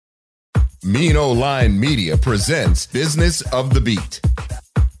Mean O-Line Media presents Business of the Beat.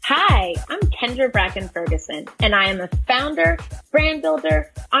 Hi, I'm Kendra Bracken-Ferguson, and I am a founder, brand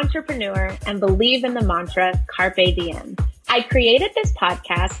builder, entrepreneur, and believe in the mantra Carpe Diem. I created this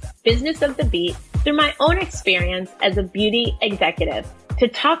podcast, Business of the Beat, through my own experience as a beauty executive to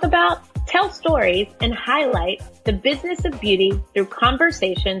talk about, tell stories, and highlight the business of beauty through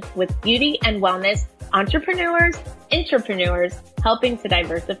conversations with beauty and wellness entrepreneurs, intrapreneurs, helping to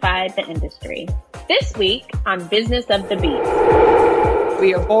diversify the industry. This week on Business of the Beat.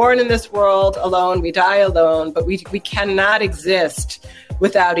 We are born in this world alone, we die alone, but we cannot exist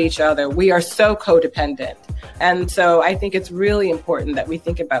without each other. We are so codependent. And so I think it's really important that we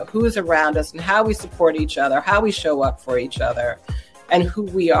think about who is around us and how we support each other, how we show up for each other, and who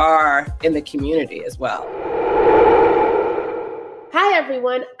we are in the community as well. Hi,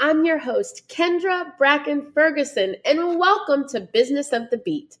 everyone. I'm your host, Kendra Bracken-Ferguson, and welcome to Business of the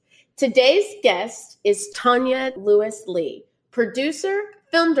Beat. Today's guest is Tonya Lewis Lee, producer,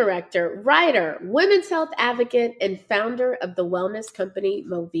 film director, writer, women's health advocate, and founder of the wellness company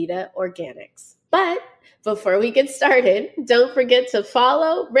Movita Organics. But before we get started, don't forget to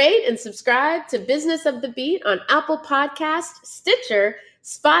follow, rate, and subscribe to Business of the Beat on Apple Podcasts, Stitcher,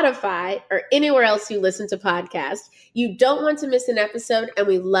 Spotify, or anywhere else you listen to podcasts. You don't want to miss an episode, and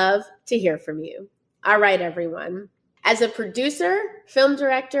we love to hear from you. All right, everyone. As a producer, film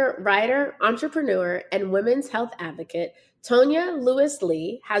director, writer, entrepreneur, and women's health advocate, Tonya Lewis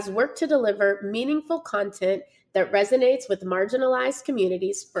Lee has worked to deliver meaningful content that resonates with marginalized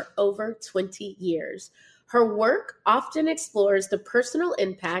communities for over 20 years. Her work often explores the personal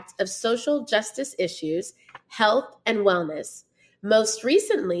impact of social justice issues, health, and wellness. Most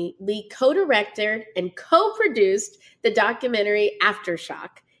recently, Lee co-directed and co-produced the documentary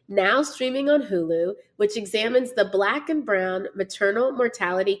AFTERSHOCK, now streaming on Hulu, which examines the Black and brown maternal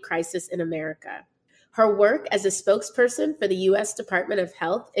mortality crisis in America. Her work as a spokesperson for the U.S. Department of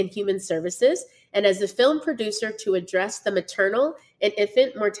Health and Human Services and as a film producer to address the maternal and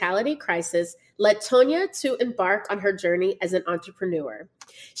infant mortality crisis led Tonya to embark on her journey as an entrepreneur.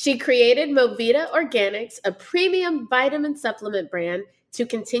 She created Movita Organics, a premium vitamin supplement brand, to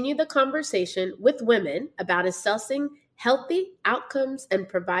continue the conversation with women about assessing healthy outcomes and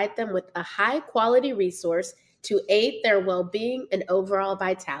provide them with a high-quality resource to aid their well-being and overall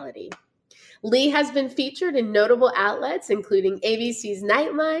vitality. Lee has been featured in notable outlets, including ABC's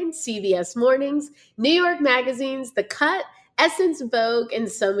Nightline, CBS Mornings, New York Magazine's The Cut, Essence, Vogue,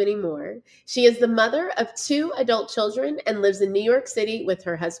 and so many more. She is the mother of 2 adult children and lives in New York City with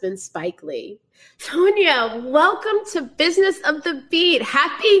her husband, Spike Lee. Tonya, welcome to Business of the Beat.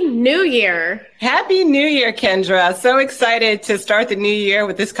 Happy New Year. Happy New Year, Kendra. So excited to start the new year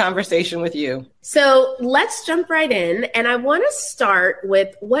with this conversation with you. So let's jump right in. And I want to start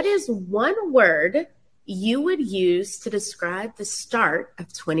with, what is one word you would use to describe the start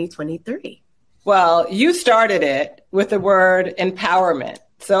of 2023? Well, you started it with the word empowerment.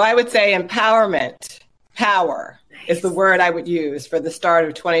 So I would say empowerment, power. Nice. Is the word I would use for the start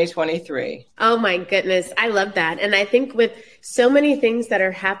of 2023. Oh my goodness. I love that. And I think with so many things that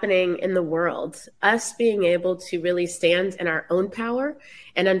are happening in the world, us being able to really stand in our own power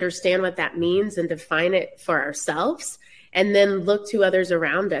and understand what that means and define it for ourselves, and then look to others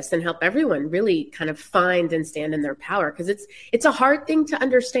around us and help everyone really kind of find and stand in their power, because it's a hard thing to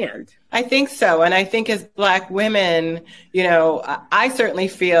understand. I think so. And I think as Black women, you know, I certainly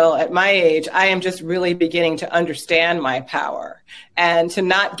feel at my age, I am just really beginning to understand my power and to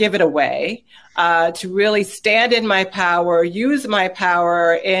not give it away, to really stand in my power, use my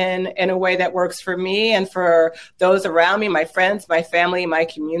power in a way that works for me and for those around me, my friends, my family, my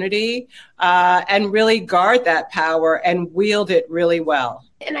community, and really guard that power and wield it really well.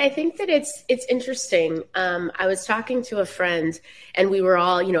 And I think that it's interesting. I was talking to a friend and we were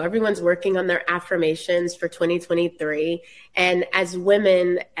all, you know, everyone's working on their affirmations for 2023. And as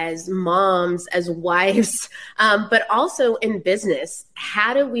women, as moms, as wives, but also in business,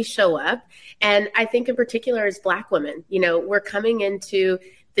 how do we show up? And I think in particular as Black women, you know, we're coming into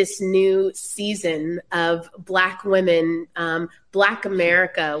this new season of Black women, Black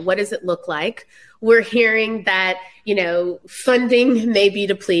America. What does it look like? We're hearing that, you know, funding may be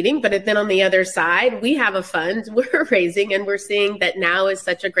depleting, but then on the other side, we have a fund we're raising, and we're seeing that now is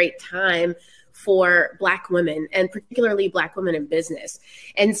such a great time for Black women, and particularly Black women in business.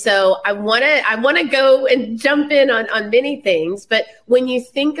 And so I want to go and jump in on many things, but when you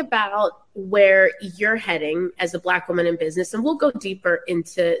think about where you're heading as a Black woman in business, and we'll go deeper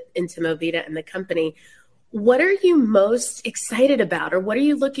into Movita and the company, what are you most excited about, or what are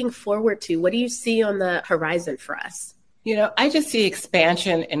you looking forward to? What do you see on the horizon for us? I just see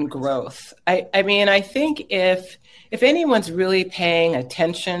expansion and growth. I mean, I think if anyone's really paying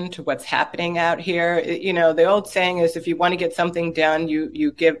attention to what's happening out here, the old saying is, if you want to get something done,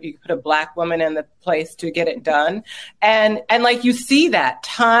 you put a Black woman in the place to get it done. And like, you see that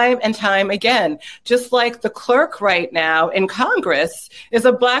time and time again, just like the clerk right now in Congress is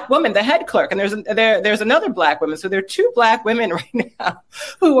a Black woman, the head clerk. And there's another Black woman. So there are two Black women right now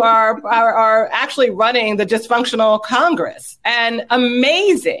who are actually running the dysfunctional Congress, and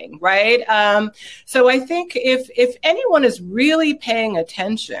amazing, right? So I think if anyone is really paying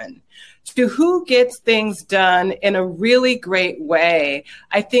attention to who gets things done in a really great way,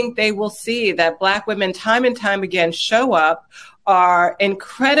 I think they will see that Black women time and time again show up, are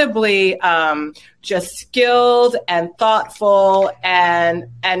incredibly just skilled and thoughtful and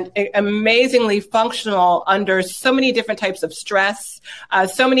amazingly functional under so many different types of stress,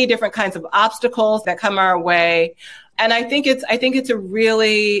 so many different kinds of obstacles that come our way. And I think it's a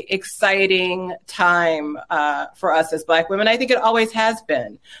really exciting time for us as Black women. I think it always has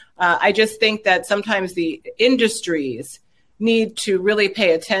been. I just think that sometimes the industries need to really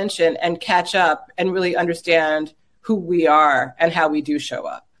pay attention and catch up and really understand who we are and how we do show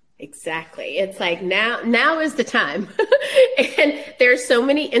up. Exactly. It's like now is the time. And there's so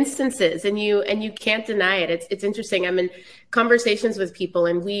many instances, and you can't deny it. It's interesting. I'm in conversations with people,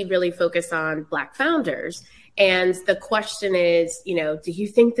 and we really focus on Black founders. And the question is, do you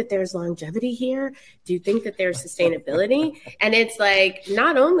think that there's longevity here? Do you think that there's sustainability? And it's like,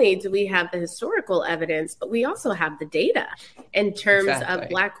 not only do we have the historical evidence, but we also have the data in terms of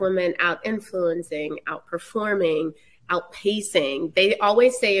Black women out influencing, outperforming, outpacing. They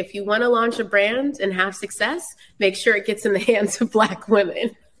always say, if you want to launch a brand and have success, make sure it gets in the hands of Black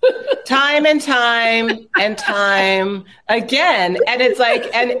women. Time and time again. And it's like,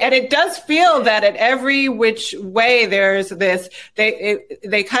 and it does feel that at every which way there's this,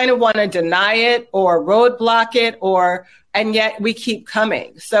 they kind of want to deny it or roadblock it, and yet we keep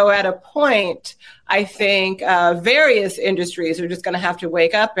coming. So at a point, I think various industries are just going to have to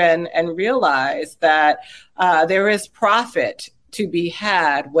wake up and realize that there is profit to be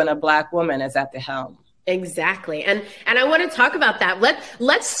had when a Black woman is at the helm. Exactly. And I want to talk about that.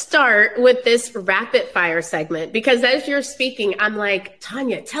 Let's start with this rapid fire segment, because as you're speaking, I'm like,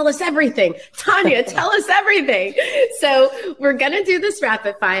 Tonya, tell us everything. Tonya, tell us everything. So we're going to do this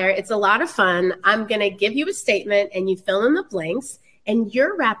rapid fire. It's a lot of fun. I'm going to give you a statement and you fill in the blanks, and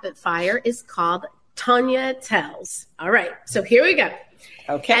your rapid fire is called Tonya Tells. All right. So here we go.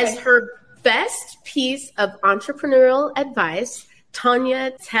 Okay. As her best piece of entrepreneurial advice,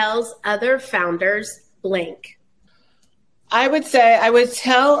 Tonya tells other founders blank. I would say I would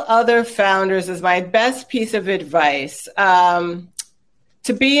tell other founders, as my best piece of advice, to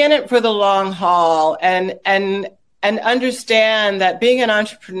be in it for the long haul and understand that being an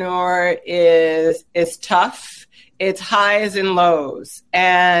entrepreneur is tough. It's highs and lows.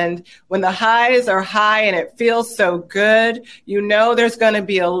 And when the highs are high and it feels so good, there's going to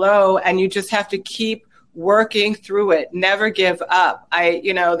be a low, and you just have to keep working through it. Never give up. I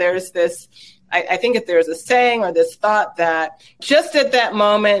think if there's a saying or this thought that just at that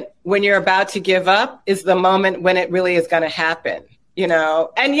moment when you're about to give up is the moment when it really is going to happen,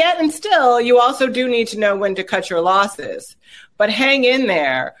 and yet and still you also do need to know when to cut your losses, but hang in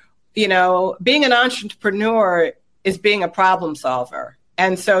there. Being an entrepreneur is being a problem solver.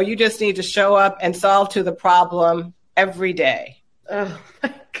 And so you just need to show up and solve to the problem every day. Oh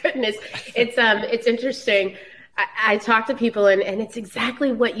my goodness. It's interesting. I talk to people and it's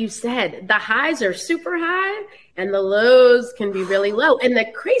exactly what you said. The highs are super high and the lows can be really low. And the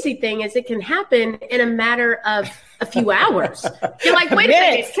crazy thing is it can happen in a matter of a few hours. You're like, wait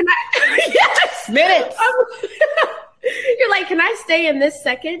minutes. a second, can I? Yes. Minutes. You're like, can I stay in this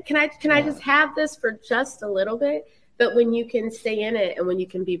second? Can I just have this for just a little bit? But when you can stay in it and when you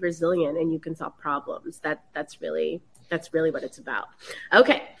can be resilient and you can solve problems, that's really what it's about.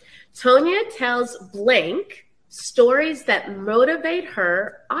 Okay. Tonya tells blank stories that motivate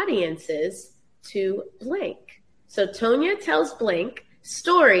her audiences to blank. So Tonya tells blank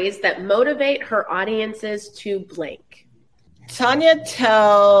stories that motivate her audiences to blank. Tonya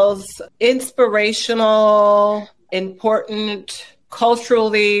tells inspirational, important,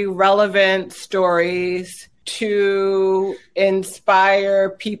 culturally relevant stories to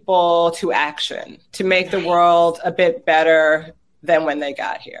inspire people to action, to make the world a bit better than when they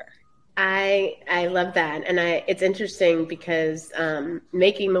got here. I love that. And it's interesting because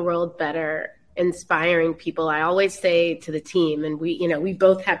making the world better, inspiring people, I always say to the team, and we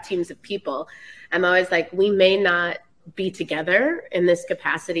both have teams of people. I'm always like, we may not be together in this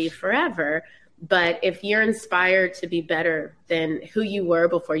capacity forever, But if you're inspired to be better than who you were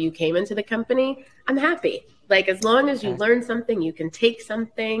before you came into the company, I'm happy. Like, as long as you learn something, you can take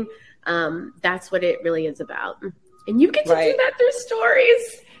something. That's what it really is about. And you get to do that through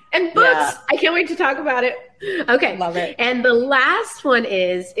stories and books. Yeah. I can't wait to talk about it. Okay. Love it. And the last one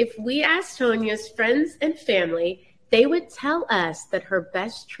is, if we asked Tonya's friends and family, they would tell us that her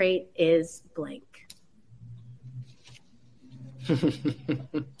best trait is blank.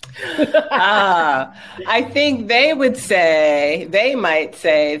 I think they might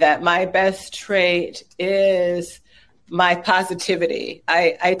say that my best trait is my positivity.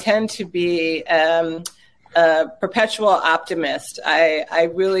 I tend to be a perpetual optimist. I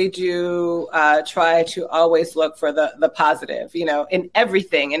really do try to always look for the positive, in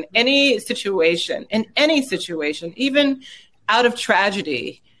everything, in any situation, even out of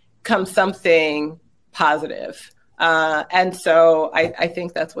tragedy comes something positive. And so I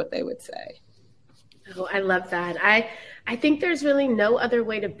think that's what they would say. Oh, I love that. I think there's really no other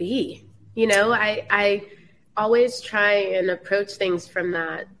way to be. I always try and approach things from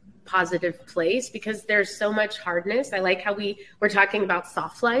that positive place because there's so much hardness. I like how we're talking about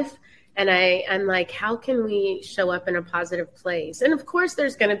soft life. And I'm like, how can we show up in a positive place? And of course,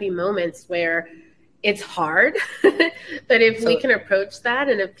 there's going to be moments where it's hard, but if we can approach that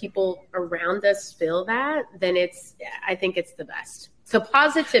and if people around us feel that, then I think it's the best. So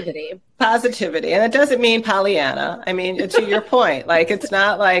positivity. And it doesn't mean Pollyanna. I mean, to your point, like, it's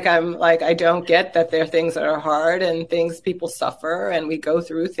not like I don't get that there are things that are hard and people suffer and we go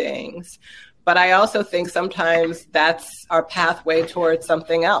through things. But I also think sometimes that's our pathway towards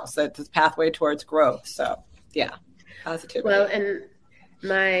something else. That's a pathway towards growth. So yeah, positivity. Well, and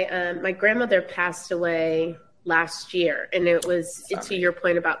my grandmother passed away last year, and it was, to your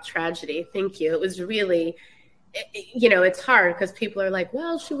point about tragedy. Thank you. It was really, it's hard because people are like,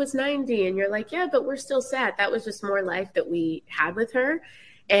 well, she was 90, and you're like, yeah, but we're still sad. That was just more life that we had with her.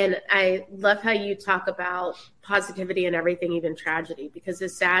 And I love how you talk about positivity and everything, even tragedy, because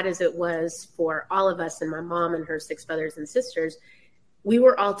as sad as it was for all of us and my mom and her 6 brothers and sisters, we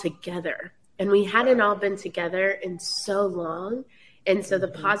were all together, and we hadn't all been together in so long. And so the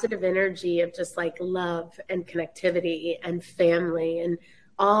positive energy of just like love and connectivity and family and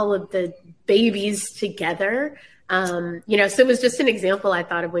all of the babies together, so it was just an example I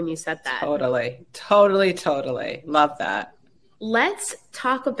thought of when you said that. Totally. Love that. Let's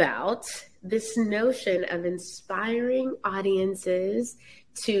talk about this notion of inspiring audiences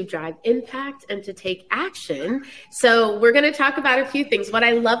to drive impact and to take action. So we're going to talk about a few things. What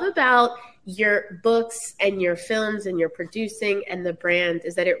I love about your books and your films and your producing and the brand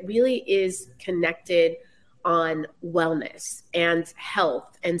is that it really is connected on wellness and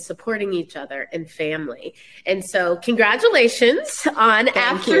health and supporting each other and family. And so congratulations on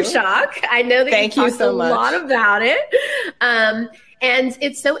AFTERSHOCK. I know that you talked a lot about it. And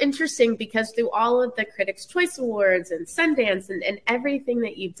it's so interesting because through all of the Critics' Choice Awards and Sundance and everything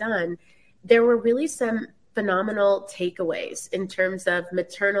that you've done, there were really some phenomenal takeaways in terms of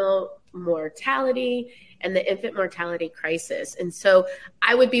maternal mortality and the infant mortality crisis. And so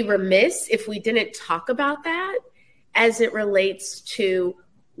I would be remiss if we didn't talk about that as it relates to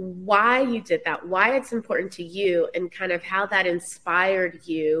why you did that, why it's important to you, and kind of how that inspired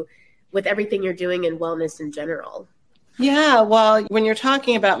you with everything you're doing in wellness in general. Yeah, well, when you're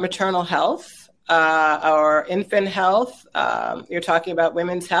talking about maternal health or infant health, you're talking about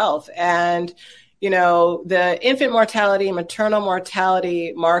women's health. And the infant mortality, maternal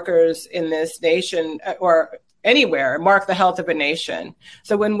mortality markers in this nation or anywhere mark the health of a nation.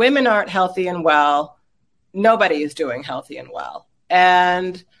 So when women aren't healthy and well, nobody is doing healthy and well.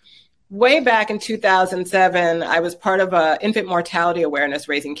 And way back in 2007, I was part of an infant mortality awareness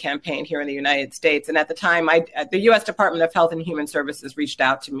raising campaign here in the United States. And at the time, the U.S. Department of Health and Human Services reached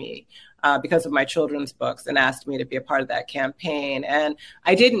out to me because of my children's books and asked me to be a part of that campaign. And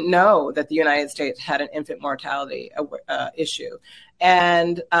I didn't know that the United States had an infant mortality issue,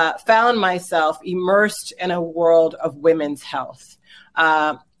 and found myself immersed in a world of women's health.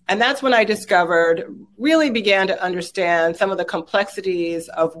 And that's when I really began to understand some of the complexities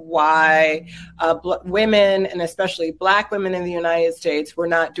of why women, and especially Black women in the United States, were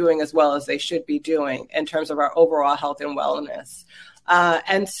not doing as well as they should be doing in terms of our overall health and wellness.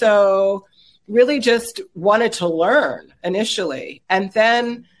 And so really just wanted to learn initially, and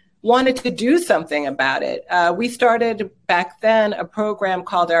then wanted to do something about it. We started back then a program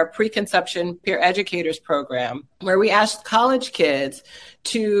called our Preconception Peer Educators Program, where we asked college kids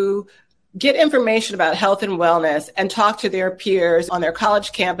to get information about health and wellness and talk to their peers on their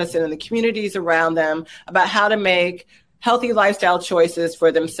college campus and in the communities around them about how to make healthy lifestyle choices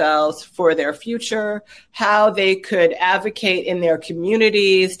for themselves, for their future, how they could advocate in their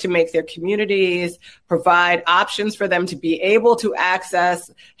communities to make their communities provide options for them to be able to access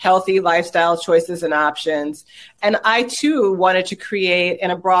healthy lifestyle choices and options. And I too wanted to create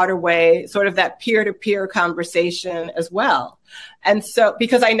in a broader way, sort of that peer-to-peer conversation as well. And so,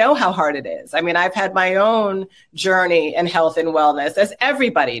 because I know how hard it is. I mean, I've had my own journey in health and wellness, as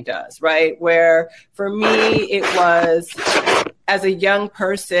everybody does, right? Where for me, it was as a young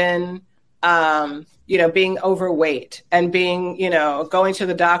person, being overweight and being, going to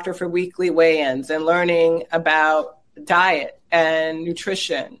the doctor for weekly weigh-ins and learning about diet and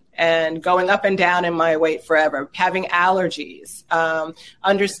nutrition and going up and down in my weight forever, having allergies,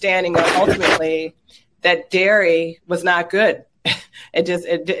 understanding that ultimately that dairy was not good. It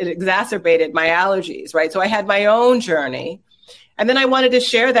exacerbated my allergies, right? So I had my own journey. And then I wanted to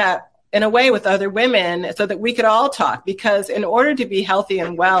share that in a way with other women so that we could all talk, because in order to be healthy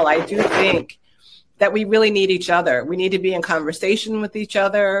and well, I do think that we really need each other. We need to be in conversation with each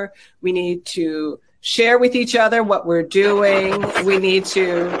other. We need to share with each other what we're doing. We need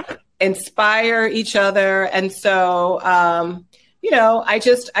to inspire each other. And so,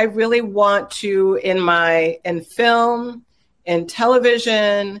 I really want to, in film, in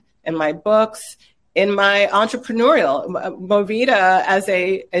television, in my books, in my entrepreneurial, Movita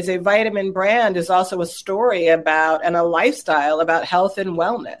as a vitamin brand is also a story about and a lifestyle about health and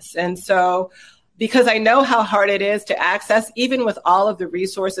wellness. And so, because I know how hard it is to access, even with all of the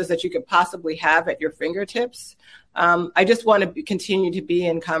resources that you could possibly have at your fingertips, I just want to continue to be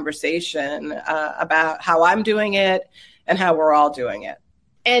in conversation about how I'm doing it and how we're all doing it.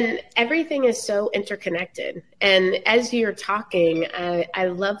 And everything is so interconnected. And as you're talking, I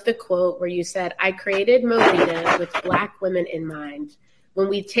love the quote where you said, I created Movita with Black women in mind. When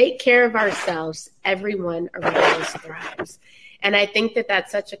we take care of ourselves, everyone around us thrives. And I think that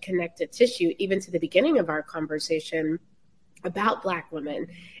that's such a connected tissue, even to the beginning of our conversation about Black women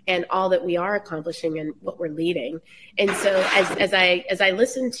and all that we are accomplishing and what we're leading. And so as I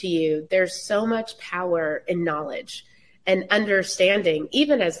listen to you, there's so much power in knowledge and understanding.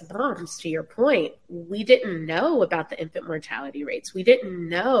 Even as moms, to your point, we didn't know about the infant mortality rates. We didn't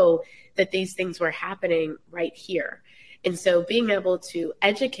know that these things were happening right here. And so being able to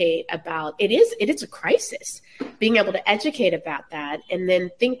educate about it is a crisis, being able to educate about that and then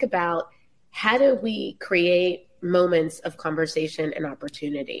think about how do we create moments of conversation and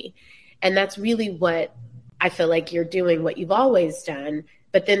opportunity. And that's really what I feel like you're doing, what you've always done.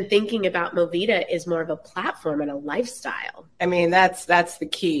 But then thinking about Movita is more of a platform and a lifestyle. I mean, that's the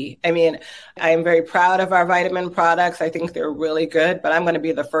key. I mean, I am very proud of our vitamin products. I think they're really good, but I'm going to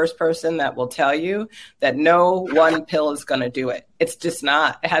be the first person that will tell you that no one pill is going to do it. It's just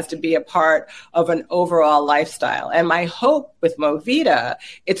not. It has to be a part of an overall lifestyle. And my hope with Movita,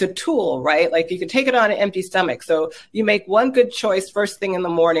 it's a tool, right? Like you can take it on an empty stomach. So you make one good choice first thing in the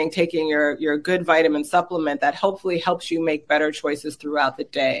morning, taking your good vitamin supplement that hopefully helps you make better choices throughout the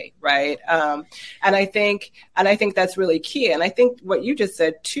day, right? And I think that's really key. And I think what you just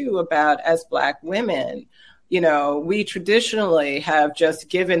said too about as Black women, we traditionally have just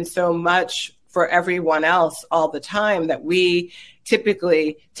given so much for everyone else all the time that we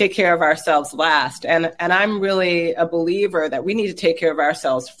typically take care of ourselves last. And I'm really a believer that we need to take care of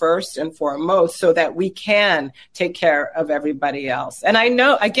ourselves first and foremost so that we can take care of everybody else. And I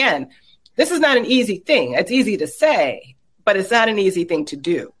know, again, this is not an easy thing. It's easy to say, but it's not an easy thing to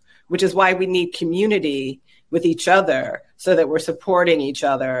do, which is why we need community with each other so that we're supporting each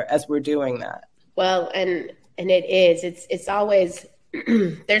other as we're doing that. Well, and it is, it's always,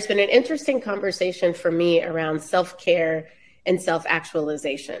 there's been an interesting conversation for me around self-care and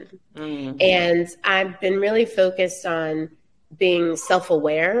self-actualization. Mm-hmm. And I've been really focused on being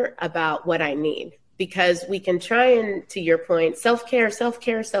self-aware about what I need, because we can try and, to your point, self-care,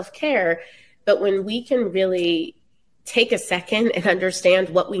 but when we can really take a second and understand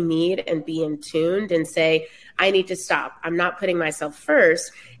what we need and be in tuned and say, I need to stop. I'm not putting myself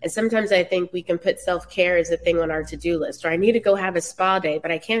first. And sometimes I think we can put self-care as a thing on our to-do list, or I need to go have a spa day, but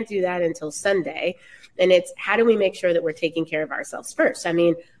I can't do that until Sunday. And it's how do we make sure that we're taking care of ourselves first? I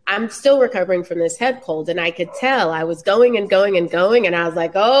mean, I'm still recovering from this head cold, and I could tell I was going, and I was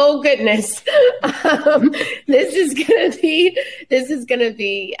like, oh goodness, this is gonna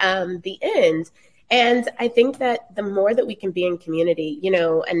be the end. And I think that the more that we can be in community,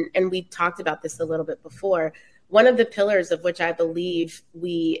 and we talked about this a little bit before, one of the pillars of which I believe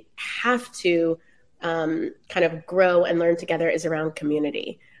we have to kind of grow and learn together is around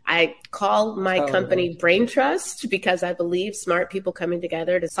community. I call my company Brain Trust because I believe smart people coming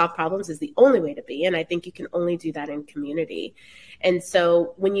together to solve problems is the only way to be. And I think you can only do that in community. And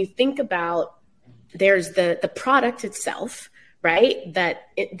so when you think about, there's the product itself, right?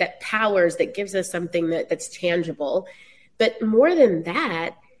 That powers, that gives us something that's tangible. But more than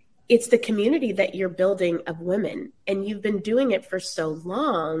that, it's the community that you're building of women. And you've been doing it for so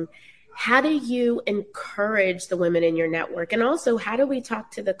long. How do you encourage the women in your network? And also, how do we talk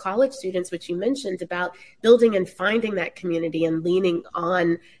to the college students, which you mentioned, about building and finding that community and leaning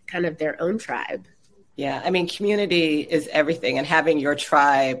on kind of their own tribe? Yeah, I mean, community is everything, and having your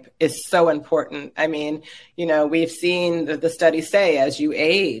tribe is so important. I mean, we've seen the studies say as you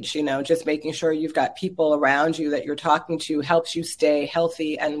age, just making sure you've got people around you that you're talking to helps you stay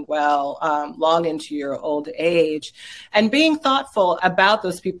healthy and well long into your old age, and being thoughtful about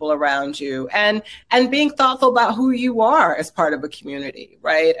those people around you and being thoughtful about who you are as part of a community,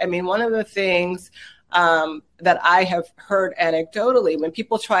 right? I mean, one of the things that I have heard anecdotally when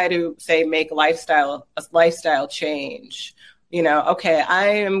people try to say make a lifestyle change, okay,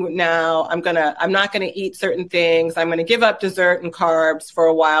 I'm not going to eat certain things. I'm going to give up dessert and carbs for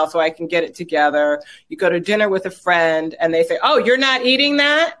a while so I can get it together. You go to dinner with a friend and they say, oh, you're not eating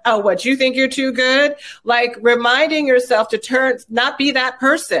that? Oh, what, you think you're too good? Like reminding yourself to not be that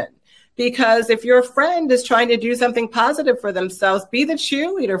person. Because if your friend is trying to do something positive for themselves, be the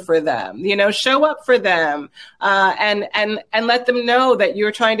cheerleader for them, show up for them, and let them know that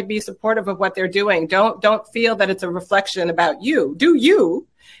you're trying to be supportive of what they're doing. Don't feel that it's a reflection about you. Do you,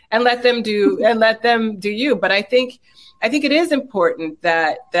 and let them do you. But I think it is important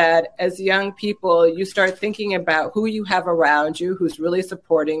that as young people, you start thinking about who you have around you, who's really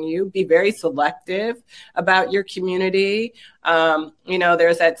supporting you. Be very selective about your community.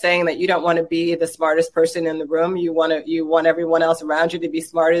 There's that saying that you don't want to be the smartest person in the room. You want everyone else around you to be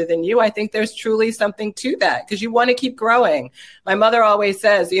smarter than you. I think there's truly something to that because you want to keep growing. My mother always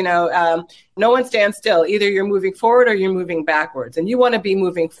says, no one stands still. Either you're moving forward or you're moving backwards, and you want to be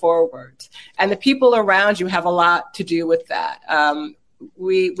moving forward. And the people around you have a lot to do with that.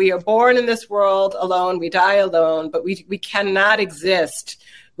 We are born in this world alone. We die alone, but we cannot exist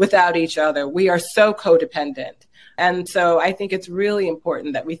without each other. We are so codependent. And so I think it's really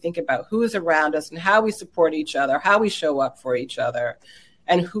important that we think about who's around us and how we support each other, how we show up for each other,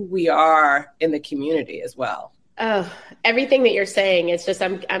 and who we are in the community as well. Oh, everything that you're saying, it's just,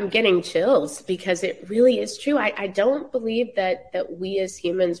 I'm getting chills because it really is true. I don't believe that we as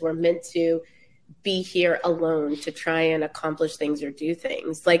humans were meant to be here alone to try and accomplish things or do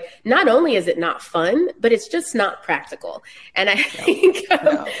things. Like, not only is it not fun, but it's just not practical. And I think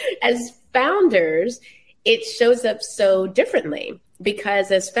as founders, it shows up so differently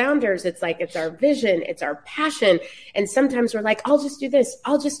because as founders, it's like, it's our vision, it's our passion. And sometimes we're like, I'll just do this.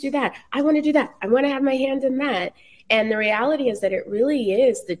 I'll just do that. I want to do that. I want to have my hand in that. And the reality is that it really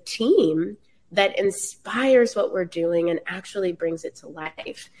is the team that inspires what we're doing and actually brings it to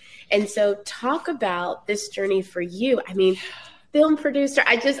life. And so talk about this journey for you. I mean, film producer,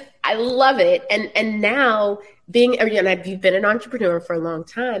 I love it. And now you've been an entrepreneur for a long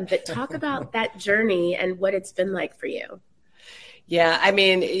time, but talk about that journey and what it's been like for you. Yeah, I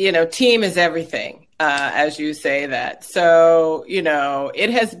mean, team is everything, as you say that. So, it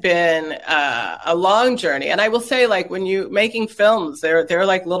has been a long journey. And I will say, like, when you making films, they're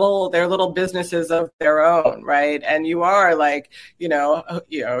like little businesses of their own, right? And you are like,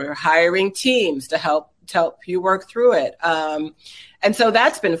 you're hiring teams to help you work through it. And so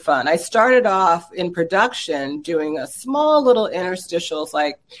that's been fun. I started off in production doing a small little interstitials,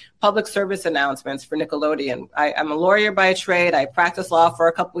 like public service announcements for Nickelodeon. I'm a lawyer by trade. I practiced law for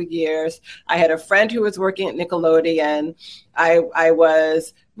a couple of years. I had a friend who was working at Nickelodeon. I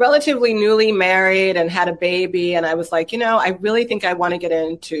was relatively newly married and had a baby. And I was like, I really think I want to get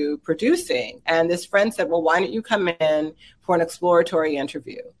into producing. And this friend said, well, why don't you come in for an exploratory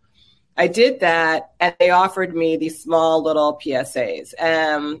interview? I did that, and they offered me these small little PSAs.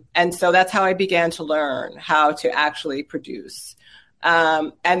 And so that's how I began to learn how to actually produce.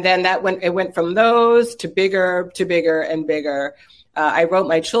 And then it went from those to bigger and bigger. I wrote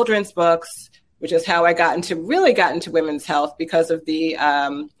my children's books, which is how I got into women's health because of the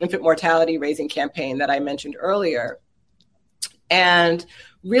infant mortality raising campaign that I mentioned earlier. And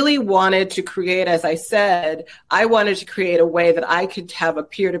really wanted to create, as I said, I wanted to create a way that I could have a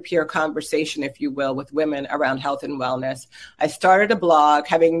peer-to-peer conversation, if you will, with women around health and wellness. I started a blog,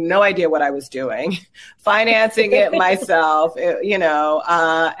 having no idea what I was doing, financing it myself,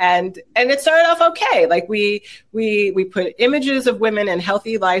 and it started off okay. Like we put images of women in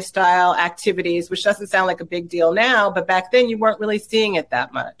healthy lifestyle activities, which doesn't sound like a big deal now, but back then you weren't really seeing it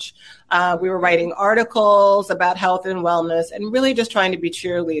that much. We were writing articles about health and wellness and really just trying to be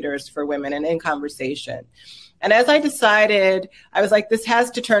cheerleaders for women and in conversation. And as I decided, I was like, this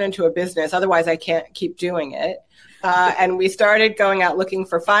has to turn into a business. Otherwise, I can't keep doing it. And we started going out looking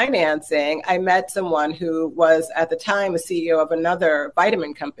for financing. I met someone who was at the time a CEO of another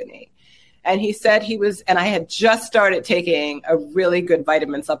vitamin company. And he said and I had just started taking a really good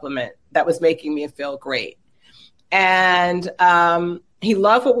vitamin supplement that was making me feel great. And he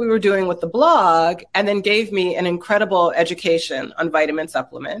loved what we were doing with the blog and then gave me an incredible education on vitamin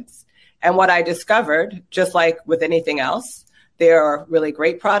supplements. And what I discovered, just like with anything else, there are really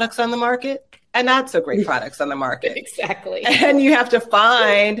great products on the market and not so great products on the market. Exactly. And you have to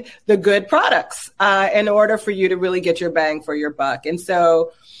find the good products in order for you to really get your bang for your buck. And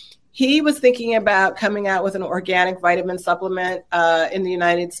so he was thinking about coming out with an organic vitamin supplement in the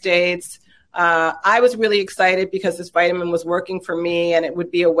United States. I was really excited because this vitamin was working for me and it would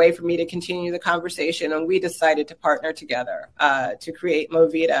be a way for me to continue the conversation. And we decided to partner together to create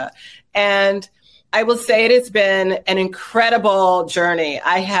Movita. And I will say it has been an incredible journey.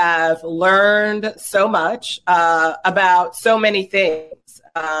 I have learned so much about so many things.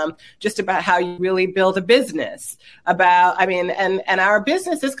 Just about how you really build a business, and our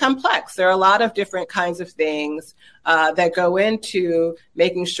business is complex. There are a lot of different kinds of things that go into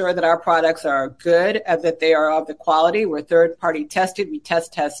making sure that our products are good, that they are of the quality. We're third-party tested. We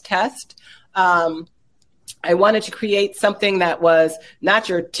test. I wanted to create something that was not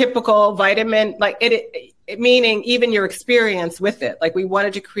your typical vitamin, like it meaning even your experience with it. Like we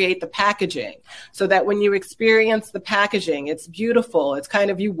wanted to create the packaging so that when you experience the packaging, it's beautiful. It's kind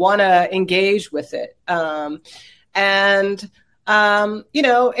of, you want to engage with it.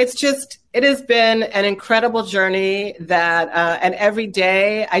 It has been an incredible journey and every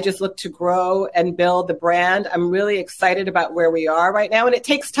day I just look to grow and build the brand. I'm really excited about where we are right now. And it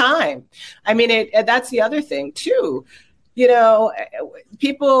takes time. I mean, that's the other thing too.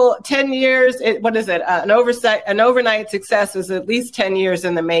 People 10 years, an overnight success is at least 10 years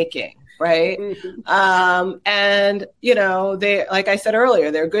in the making. Right. Mm-hmm. They, like I said earlier,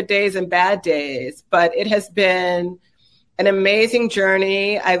 there are good days and bad days, but it has been an amazing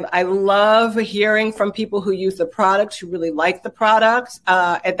journey. I love hearing from people who use the product, who really like the product.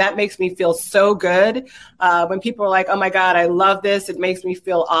 And that makes me feel so good. When people are like, oh my God, I love this. It makes me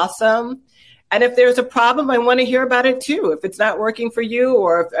feel awesome. And if there's a problem, I want to hear about it too. If it's not working for you,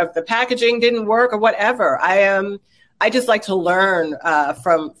 or if the packaging didn't work, or whatever, I just like to learn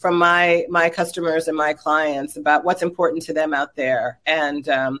from my customers and my clients about what's important to them out there, and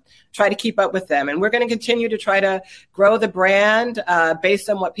try to keep up with them. And we're going to continue to try to grow the brand based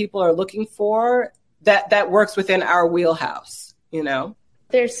on what people are looking for that works within our wheelhouse.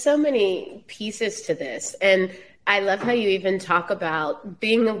 There's so many pieces to this, and I love how you even talk about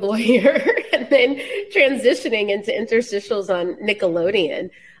being a lawyer and then transitioning into interstitials on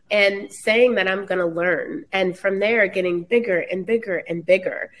Nickelodeon and saying that I'm going to learn. And from there, getting bigger and bigger and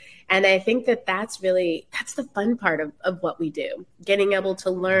bigger. And I think that's the fun part of what we do, getting able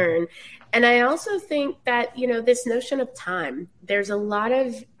to learn. And I also think that, this notion of time, there's a lot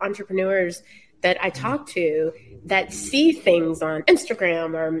of entrepreneurs that I talk to that see things on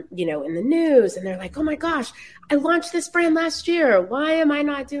Instagram or, in the news, and they're like, oh my gosh, I launched this brand last year. Why am I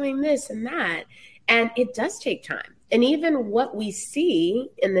not doing this and that? And it does take time. And even what we see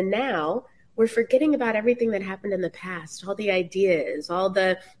in the now, we're forgetting about everything that happened in the past, all the ideas, all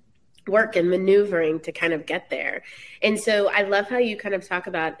the work and maneuvering to kind of get there. And so I love how you kind of talk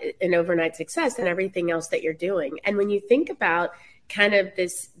about an overnight success and everything else that you're doing. And when you think about kind of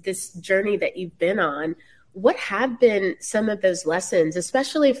this journey that you've been on, what have been some of those lessons,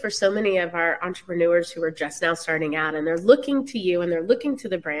 especially for so many of our entrepreneurs who are just now starting out and they're looking to you and they're looking to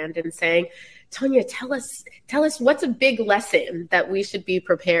the brand and saying, Tonya, tell us what's a big lesson that we should be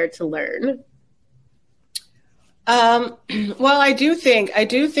prepared to learn? Well, I do think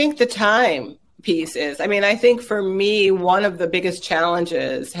the time piece is, I think for me, one of the biggest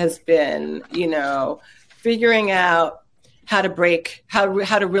challenges has been, figuring out how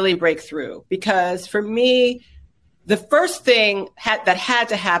to really break through. Because for me, the first thing that had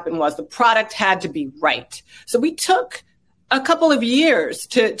to happen was the product had to be right. So we took a couple of years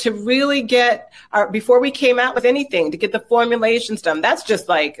to really get before we came out with anything, to get the formulations done. That's just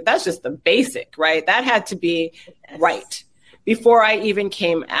the basic, right? That had to be right before I even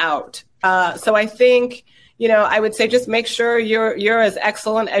came out. So I think, I would say just make sure you're as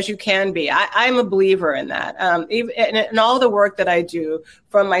excellent as you can be. I'm a believer in that. Even in all the work that I do,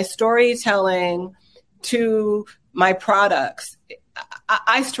 from my storytelling to my products,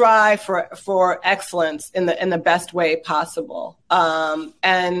 I strive for excellence in the best way possible.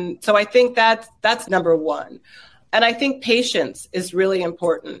 And so I think that's number one. And I think patience is really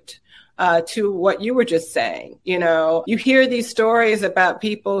important. To what you were just saying. You hear these stories about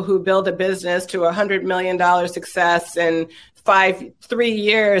people who build a business to $100 million success in 3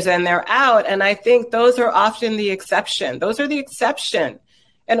 years and they're out. And I think those are often the exception. Those are the exception.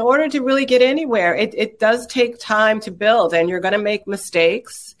 In order to really get anywhere, it does take time to build, and you're going to make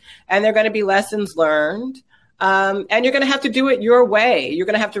mistakes, and there are going to be lessons learned. And you're going to have to do it your way. You're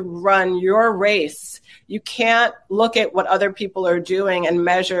going to have to run your race. You can't look at what other people are doing and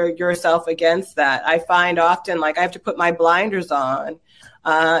measure yourself against that. I find often I have to put my blinders on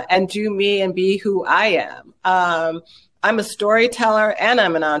and do me and be who I am. I'm a storyteller and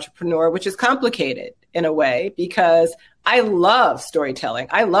I'm an entrepreneur, which is complicated in a way because I love storytelling.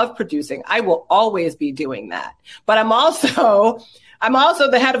 I love producing. I will always be doing that. But I'm also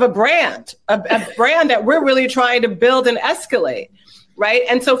the head of a brand that we're really trying to build and escalate, right?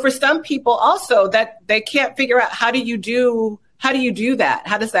 And so for some people also that they can't figure out how do you do that?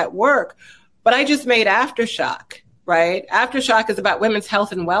 How does that work? But I just made AFTERSHOCK, right? AFTERSHOCK is about women's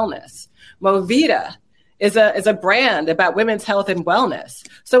health and wellness. Movita is a brand about women's health and wellness.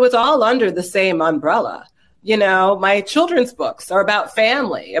 So it's all under the same umbrella. My children's books are about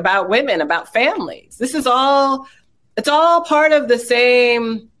family, about women, about families. It's all part of the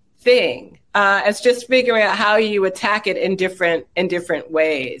same thing. It's just figuring out how you attack it in different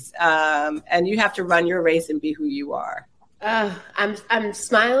ways. And you have to run your race and be who you are. I'm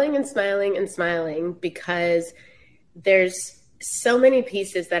smiling and smiling and smiling because there's so many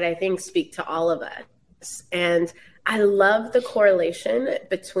pieces that I think speak to all of us. And I love the correlation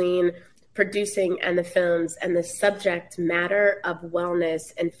between producing and the films and the subject matter of wellness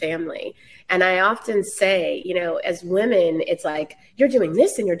and family. And I often say, as women, it's like, you're doing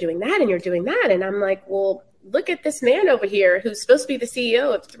this and you're doing that and you're doing that. And I'm like, well, look at this man over here who's supposed to be the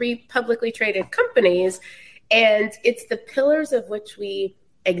CEO of 3 publicly traded companies. And it's the pillars of which we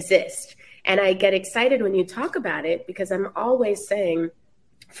exist. And I get excited when you talk about it because I'm always saying,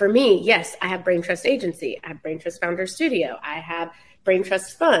 for me, yes, I have Brain Trust Agency. I have Brain Trust Founder Studio. I have Brain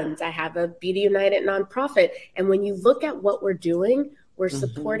Trust Funds. I have a Beauty United nonprofit. And when you look at what we're doing, we're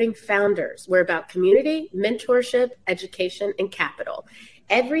supporting founders. We're about community, mentorship, education, and capital.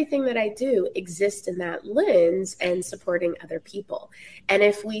 Everything that I do exists in that lens and supporting other people. And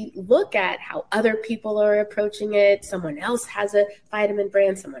if we look at how other people are approaching it, someone else has a vitamin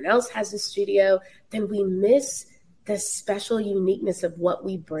brand, someone else has a studio, then we miss the special uniqueness of what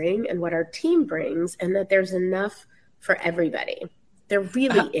we bring and what our team brings, and that there's enough for everybody. There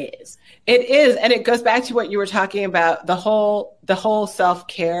really is. It is. And it goes back to what you were talking about, the whole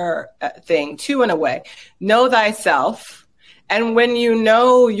self-care thing too, in a way. Know thyself. And when you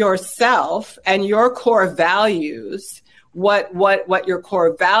know yourself and your core values, what your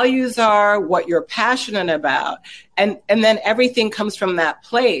core values are, what you're passionate about, and then everything comes from that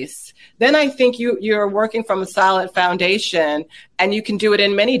place, then I think you're working from a solid foundation, and you can do it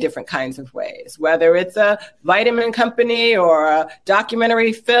in many different kinds of ways, whether it's a vitamin company or a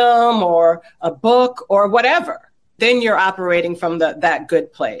documentary film or a book or whatever. Then you're operating from that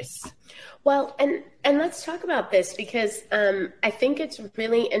good place. Well, and let's talk about this because I think it's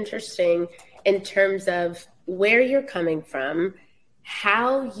really interesting in terms of where you're coming from,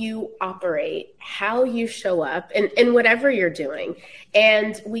 how you operate, how you show up in whatever you're doing.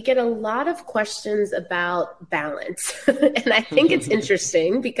 And we get a lot of questions about balance. And I think it's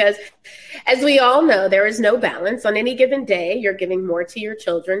interesting because, as we all know, there is no balance. On any given day, you're giving more to your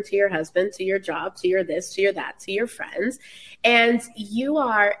children, to your husband, to your job, to your this, to your that, to your friends. And you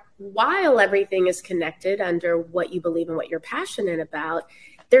are, while everything is connected under what you believe and what you're passionate about,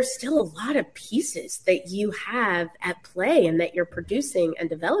 there's still a lot of pieces that you have at play and that you're producing and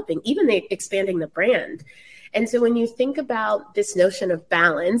developing, even expanding the brand. And so when you think about this notion of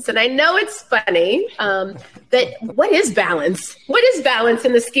balance, and I know it's funny, that what is balance? What is balance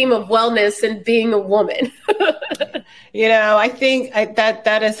in the scheme of wellness and being a woman? I think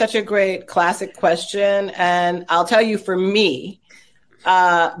that is such a great classic question. And I'll tell you, for me,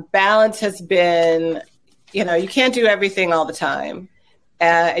 balance has been, you can't do everything all the time.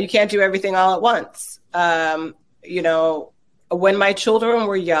 You can't do everything all at once. when my children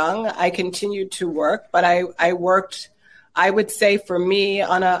were young, I continued to work, but I worked, I would say for me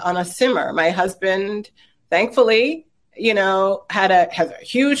on a simmer. My husband, thankfully, has a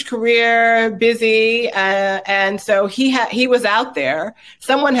huge career, busy. And so he was out there.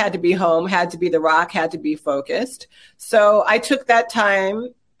 Someone had to be home, had to be the rock, had to be focused. So I took that time,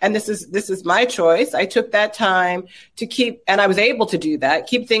 and this is my choice. I took that time to keep, and I was able to do that,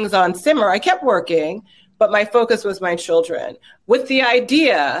 keep things on simmer. I kept working, but my focus was my children, with the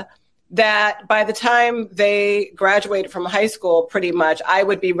idea that by the time they graduated from high school, pretty much, I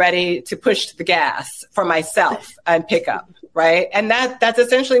would be ready to push the gas for myself and pick up, right? And that's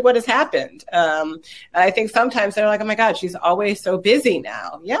essentially what has happened. And I think sometimes they're like, oh my God, she's always so busy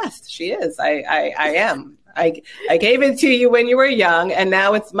now. Yes, she is. I am. I gave it to you when you were young, and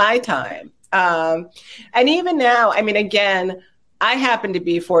now it's my time. And even now, I mean, again, I happen to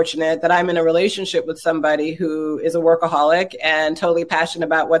be fortunate that I'm in a relationship with somebody who is a workaholic and totally passionate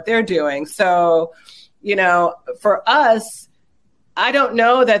about what they're doing. So, for us, I don't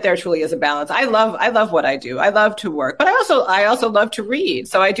know that there truly is a balance. I love what I do. I love to work, but I also love to read.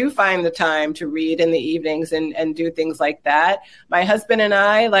 So I do find the time to read in the evenings and do things like that. My husband and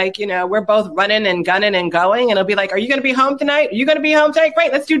I, we're both running and gunning and going, and it'll be like, are you going to be home tonight? Are you going to be home tonight?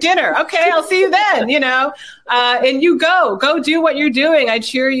 Great. Let's do dinner. Okay. I'll see you then, and you go do what you're doing. I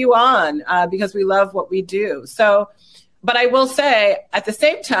cheer you on, because we love what we do. So, but I will say at the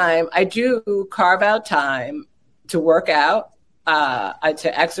same time, I do carve out time to work out,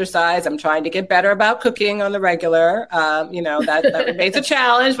 to exercise. I'm trying to get better about cooking on the regular. That remains a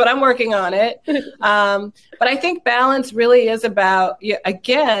challenge, but I'm working on it. But I think balance really is about,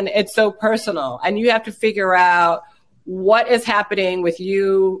 again, it's so personal, and you have to figure out what is happening with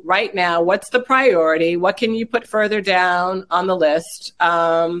you right now. What's the priority? What can you put further down on the list?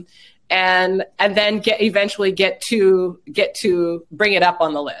 And then eventually get to bring it up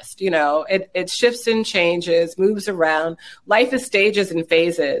on the list. It shifts and changes, moves around. Life is stages and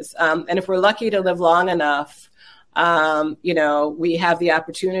phases. And if we're lucky to live long enough, we have the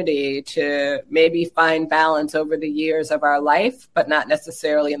opportunity to maybe find balance over the years of our life, but not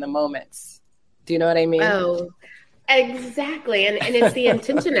necessarily in the moments. Do you know what I mean? Oh, exactly. And it's the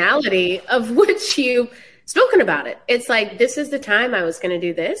intentionality of which you've spoken about it. It's like, this is the time I was going to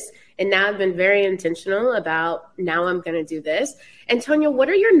do this. And now I've been very intentional about, now I'm going to do this. And Tonya, what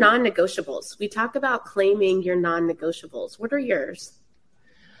are your non-negotiables? We talk about claiming your non-negotiables. What are yours?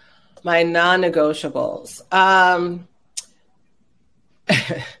 My non-negotiables.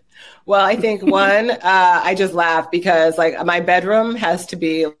 Well, I think one, I just laugh because my bedroom has to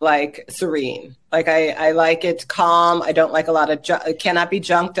be serene. I like it calm. I don't like a lot of it cannot be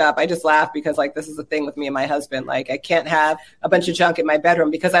junked up. I just laugh because this is the thing with me and my husband. I can't have a bunch of junk in my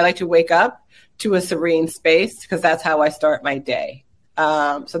bedroom because I like to wake up to a serene space because that's how I start my day.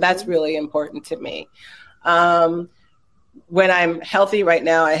 So that's really important to me. When I'm healthy right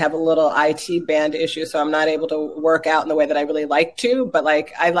now, I have a little IT band issue, so I'm not able to work out in the way that I really like to. But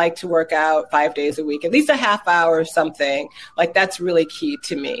I like to work out 5 days a week, at least a half hour or something. That's really key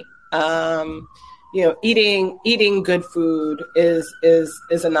to me. Eating good food is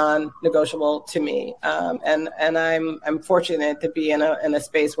a non-negotiable to me. And I'm fortunate to be in a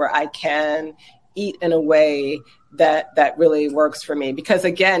space where I can eat in a way that really works for me, because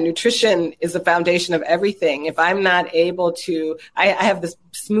again, nutrition is the foundation of everything. If I'm not able to, I have this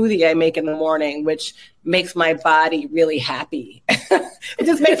smoothie I make in the morning, which makes my body really happy. It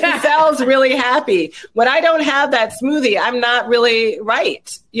just makes the cells really happy. When I don't have that smoothie, I'm not really right,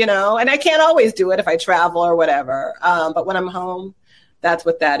 and I can't always do it if I travel or whatever. But when I'm home, that's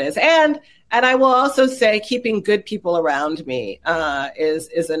what that is. And I will also say keeping good people around me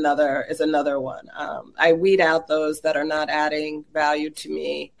is another one. I weed out those that are not adding value to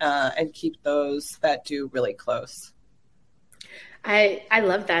me and keep those that do really close. I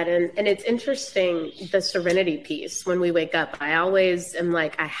love that. And it's interesting, the serenity piece. When we wake up, I always am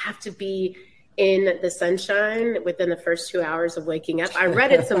I have to be in the sunshine within the first 2 hours of waking up. I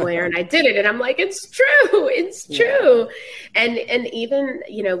read it somewhere and I did it, and I'm like, it's true. It's true. And even,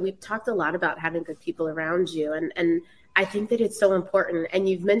 we've talked a lot about having good people around you. And I think that it's so important. And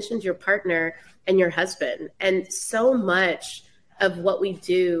you've mentioned your partner and your husband, and so much of what we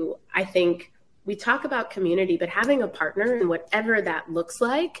do, I think we talk about community, but having a partner and whatever that looks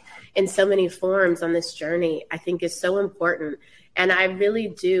like in so many forms on this journey, I think is so important. And I really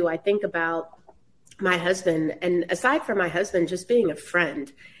do. I think about my husband, and aside from my husband, just being a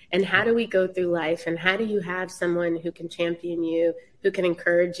friend And how do we go through life? And how do you have someone who can champion you, who can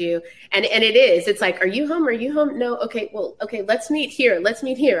encourage you? And it's like, are you home? Are you home? No. Okay. Well, okay. Let's meet here.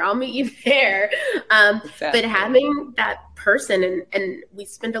 I'll meet you there. Exactly. But having that person, and we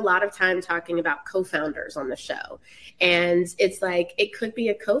spend a lot of time talking about co-founders on the show. And it's like, it could be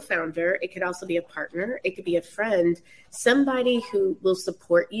a co-founder. It could also be a partner. It could be a friend, somebody who will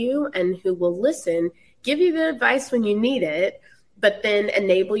support you and who will listen, give you the advice when you need it, but then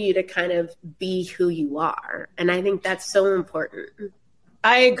enable you to kind of be who you are. And I think that's so important.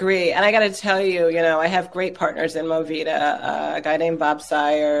 I agree. And I got to tell you, I have great partners in Movita, a guy named Bob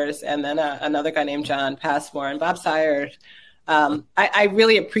Sayers, and then another guy named John Passmore. And Bob Sayers, I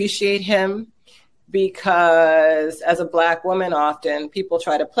really appreciate him because as a Black woman, often people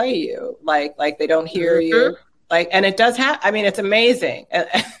try to play you like they don't hear you. And it does happen. It's amazing.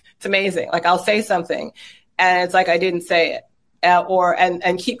 It's amazing. Like I'll say something and it's like I didn't say it.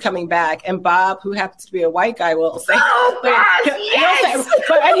 And keep coming back. And Bob, who happens to be a white guy, will say, yes!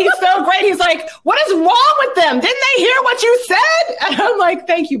 And he's so great. He's like, what is wrong with them? Didn't they hear what you said? And I'm like,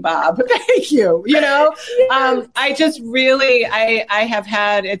 thank you, Bob. Thank you. Yes. I just really, I have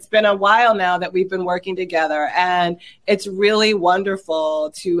had, it's been a while now that we've been working together, and it's really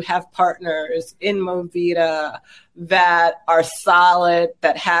wonderful to have partners in Movita that are solid,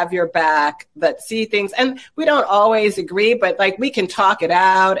 that have your back, that see things. And we don't always agree, but like we can talk it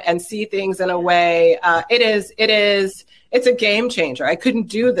out and see things in a way. It's a game changer. I couldn't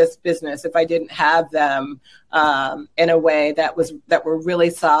do this business if I didn't have them in a way that were really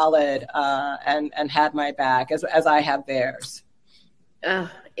solid and had my back as I have theirs.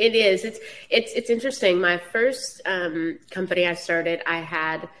 It is. It's interesting. My first company I started, I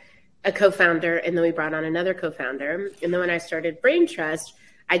had a co-founder, and then we brought on another co-founder. And then when I started Brain Trust,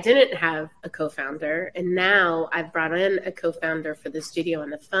 I didn't have a co-founder. And now I've brought in a co-founder for the studio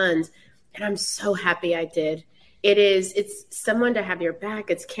and the funds. And I'm so happy I did. It's someone to have your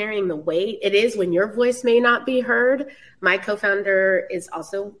back. It's carrying the weight. It is when your voice may not be heard. My co-founder is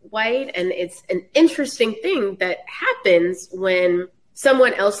also white. And it's an interesting thing that happens when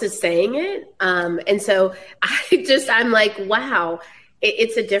someone else is saying it. And so I'm like, wow.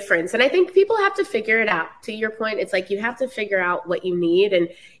 It's a difference. And I think people have to figure it out. To your point, it's like you have to figure out what you need. And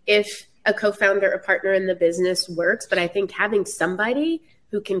if a co-founder, a partner in the business works, but I think having somebody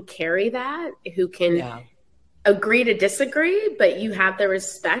who can carry that, who can agree to disagree, but you have the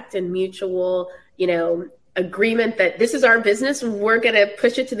respect and mutual, agreement that this is our business, we're going to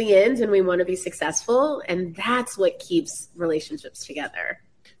push it to the end and we want to be successful. And that's what keeps relationships together.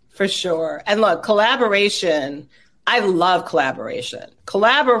 For sure. And look, collaboration, I love collaboration.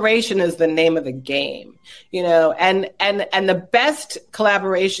 Collaboration is the name of the game, and the best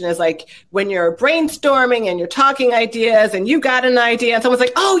collaboration is like when you're brainstorming and you're talking ideas and you got an idea and someone's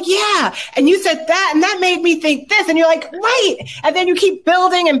like, oh yeah. And you said that and that made me think this. And you're like, right. And then you keep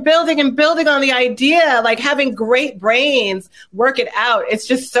building and building and building on the idea, like having great brains work it out. It's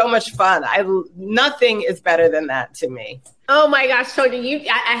just so much fun. Nothing is better than that to me. Oh my gosh, Tonya,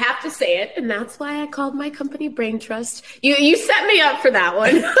 I have to say it. And that's why I called my company Brain Trust. You set me up for that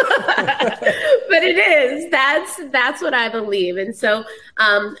one. But it is. That's what I believe. And so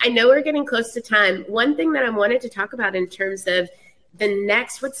I know we're getting close to time. One thing that I wanted to talk about in terms of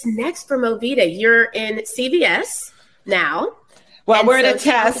what's next for Movita. You're in CBS now. Well, we're in a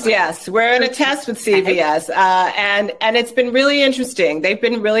test. Yes, we're in a test with CBS, and it's been really interesting. They've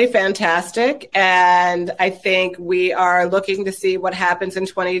been really fantastic, and I think we are looking to see what happens in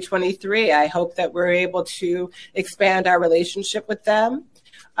 2023. I hope that we're able to expand our relationship with them.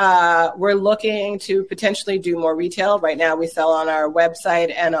 We're looking to potentially do more retail. Right now, we sell on our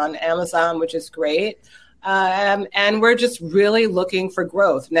website and on Amazon, which is great, and we're just really looking for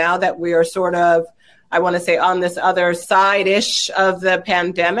growth now that we are sort of, I want to say, on this other side-ish of the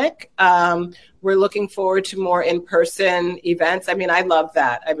pandemic. We're looking forward to more in-person events. I love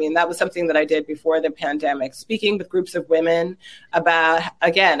that. That was something that I did before the pandemic, speaking with groups of women about,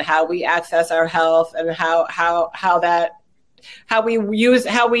 again, how we access our health and how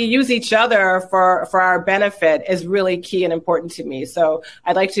we use each other for our benefit is really key and important to me. So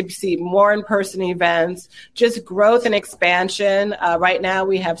I'd like to see more in-person events, just growth and expansion. Right now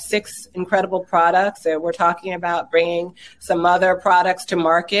we have 6 incredible products. We're talking about bringing some other products to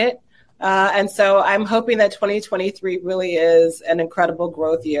market. And so I'm hoping that 2023 really is an incredible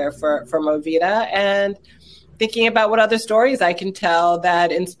growth year for Movita, and thinking about what other stories I can tell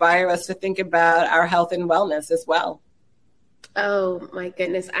that inspire us to think about our health and wellness as well. Oh my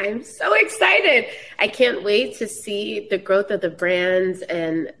goodness. I'm so excited. I can't wait to see the growth of the brand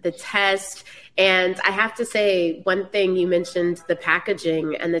and the test. And I have to say one thing, you mentioned the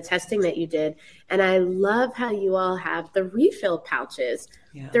packaging and the testing that you did. And I love how you all have the refill pouches.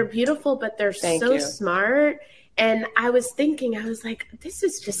 Yeah. They're beautiful, but they're so smart. And I was thinking, I was like, this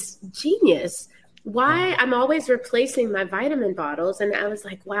is just genius. Why? I'm always replacing my vitamin bottles. And I was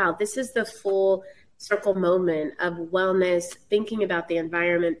like, wow, this is the full circle moment of wellness, thinking about the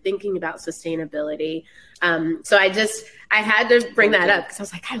environment, thinking about sustainability. So I had to bring that up because I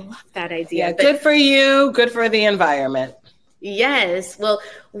was like, I love that idea. Yeah, good for you, good for the environment. Yes. Well,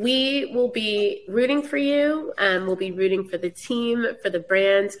 we will be rooting for you. We'll be rooting for the team, for the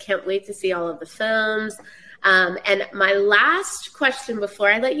brands. Can't wait to see all of the films. And my last question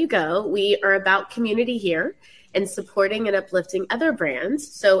before I let you go, we are about community here and supporting and uplifting other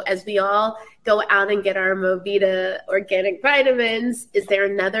brands. So as we all go out and get our Movita organic vitamins, is there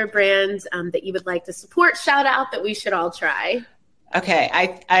another brand that you would like to support, shout out, that we should all try? Okay,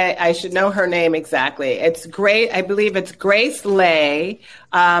 I should know her name exactly. It's great. I believe it's Grace Lay.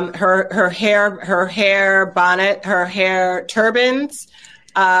 Her hair bonnet, her hair turbans,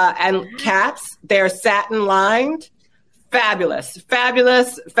 and caps. They're satin lined. Fabulous,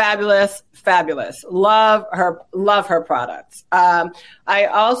 fabulous, fabulous, fabulous. Love her products. I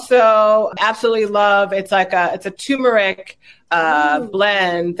also absolutely love, it's a turmeric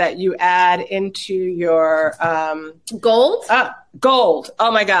blend that you add into your gold. Gold.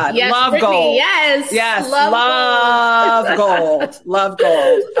 Oh my God. Yes, love Brittany, gold. Yes. Yes. Love gold. Love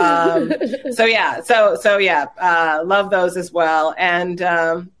gold. Love those as well. And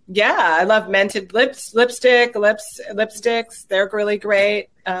I love mented lipsticks. They're really great.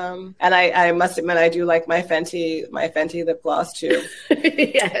 And I must admit, I do like my Fenty lip gloss too.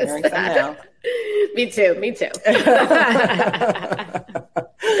 Yes. Wearing some now. Me too.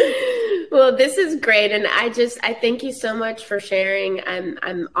 Well, this is great. And I thank you so much for sharing.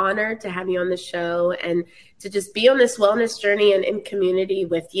 I'm honored to have you on the show and to just be on this wellness journey and in community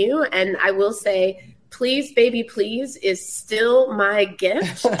with you. And I will say, Please Baby Please is still my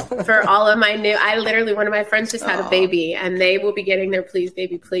gift for all of my one of my friends just had a baby and they will be getting their Please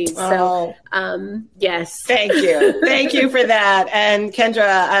Baby Please. So, yes. Thank you. Thank you for that. And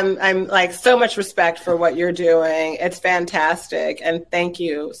Kendra, I'm like so much respect for what you're doing. It's fantastic. And thank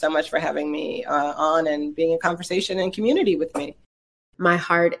you so much for having me on and being in conversation and community with me. My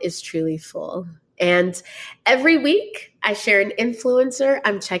heart is truly full. And every week I share an influencer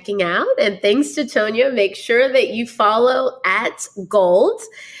I'm checking out. And thanks to Tonya, make sure that you follow @Gold.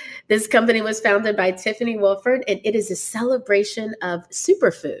 This company was founded by Tiffany Wolford, and it is a celebration of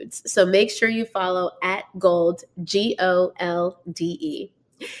superfoods. So make sure you follow @Gold, GOLDE.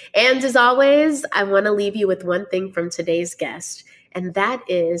 And as always, I want to leave you with one thing from today's guest, and that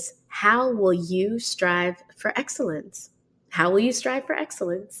is, how will you strive for excellence? How will you strive for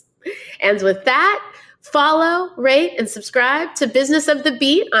excellence? And with that, follow, rate, and subscribe to Business of the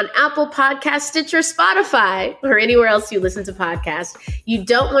Beat on Apple Podcasts, Stitcher, Spotify, or anywhere else you listen to podcasts. You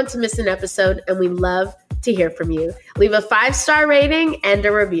don't want to miss an episode, and we love to hear from you. Leave a 5-star rating and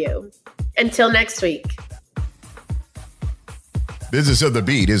a review. Until next week. Business of the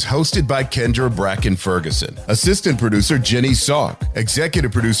Beat is hosted by Kendra Bracken Ferguson, assistant producer Jenny Salk,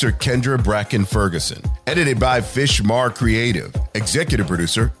 executive producer Kendra Bracken Ferguson, edited by Fishmar Creative, executive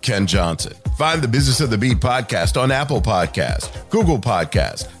producer Ken Johnson. Find the Business of the Beat podcast on Apple Podcasts, Google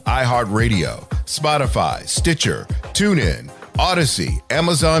Podcasts, iHeartRadio, Spotify, Stitcher, TuneIn, Odyssey,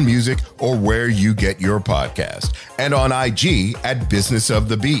 Amazon Music, or where you get your podcast, and on IG @Business of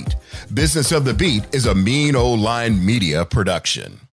the Beat. Business of the Beat is a Mean Old Line Media production.